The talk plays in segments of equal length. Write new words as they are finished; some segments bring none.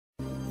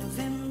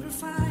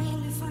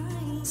finally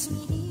finds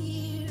me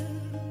here,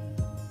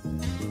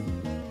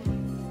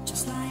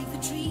 just like the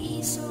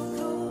tree so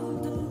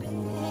cold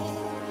and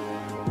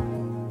bare,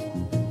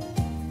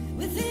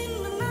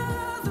 within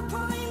another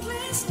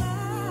pointless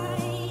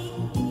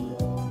lie,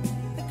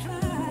 a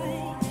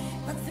cry,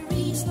 but there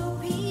is no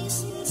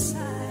peace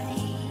inside.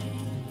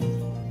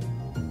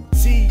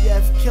 Cee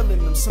F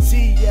killing them, some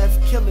Cee F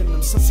killing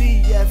them, some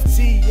Cee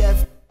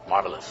F.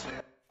 Marvelous.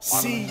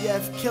 Cee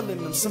F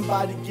killing them,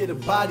 somebody get a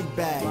body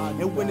bag.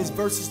 And when his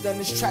verse is done,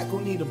 this track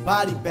gon' need a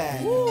body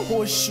bag.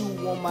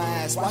 Horseshoe on my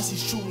ass, watch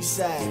these truly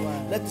sag.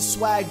 Let the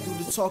swag do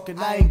the talking,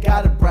 I ain't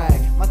gotta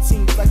brag. My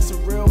team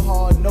flexing real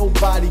hard, no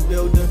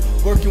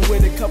bodybuilder. Working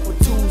with a couple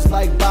tools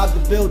like Bob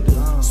the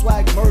Builder.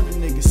 Swag murder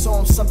niggas, saw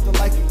him something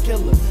like a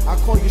killer. I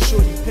call you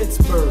shorty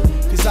Pittsburgh,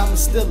 cause I'm a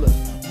stiller.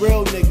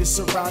 Real niggas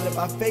surrounded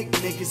by fake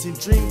niggas and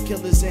dream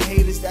killers and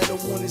haters that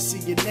don't wanna see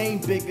your name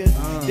bigger.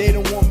 They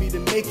don't want me to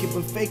make it,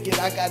 but fake it,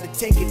 I gotta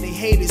take it. They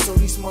hate it, so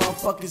these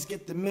motherfuckers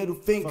get the middle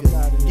finger.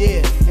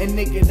 Yeah, and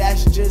nigga,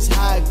 that's just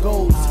how it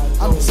goes.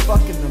 I'm just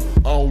fucking them.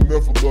 I don't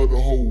never love the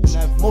hoes.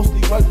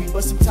 Mostly rugby,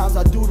 but sometimes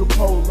I do the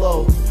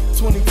polo.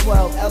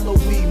 2012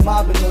 L.O.E.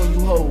 mobbing on you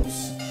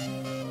hoes.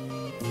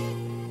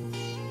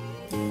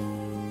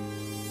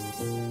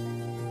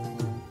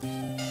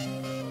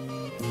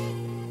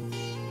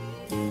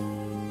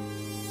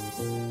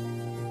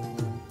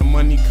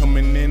 Money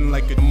coming in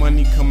like a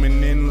money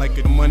coming in like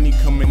a money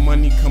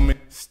coming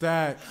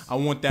stack. I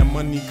want that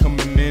money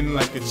coming in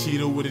like a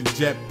cheetah with a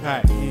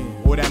jetpack,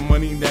 or that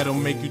money that'll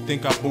make you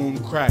think I boom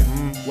crack.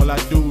 Well, I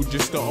do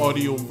just the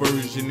audio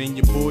version, and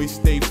your boys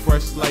stay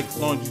fresh like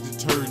laundry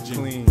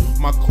detergent.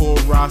 My core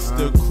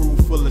roster, crew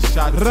full of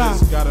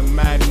shots, got a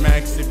Mad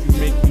Max if you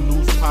make me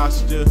lose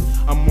posture.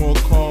 I'm more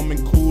calm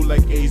and cool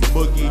like Ace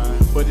Boogie,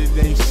 but it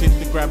ain't shit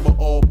to grab an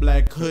all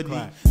black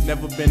hoodie.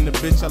 Never been the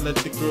bitch, I let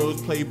the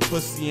girls play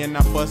pussy and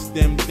I bust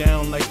them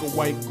down like a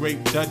white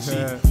grape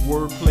Dutchie.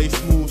 Wordplay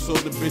smooth so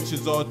the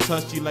bitches all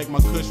touchy, like my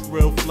kush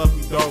real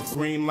fluffy, dark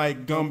green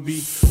like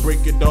Gumby.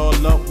 Break it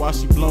all up while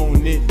she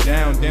blowing it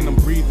down, then I'm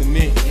breathing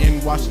it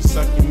in while she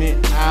sucking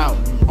it out.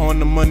 On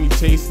the money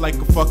chase like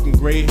a fucking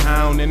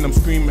greyhound, and I'm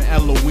screaming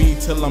L.O.E.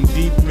 till I'm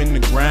deep in the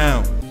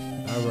ground.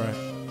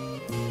 Alright.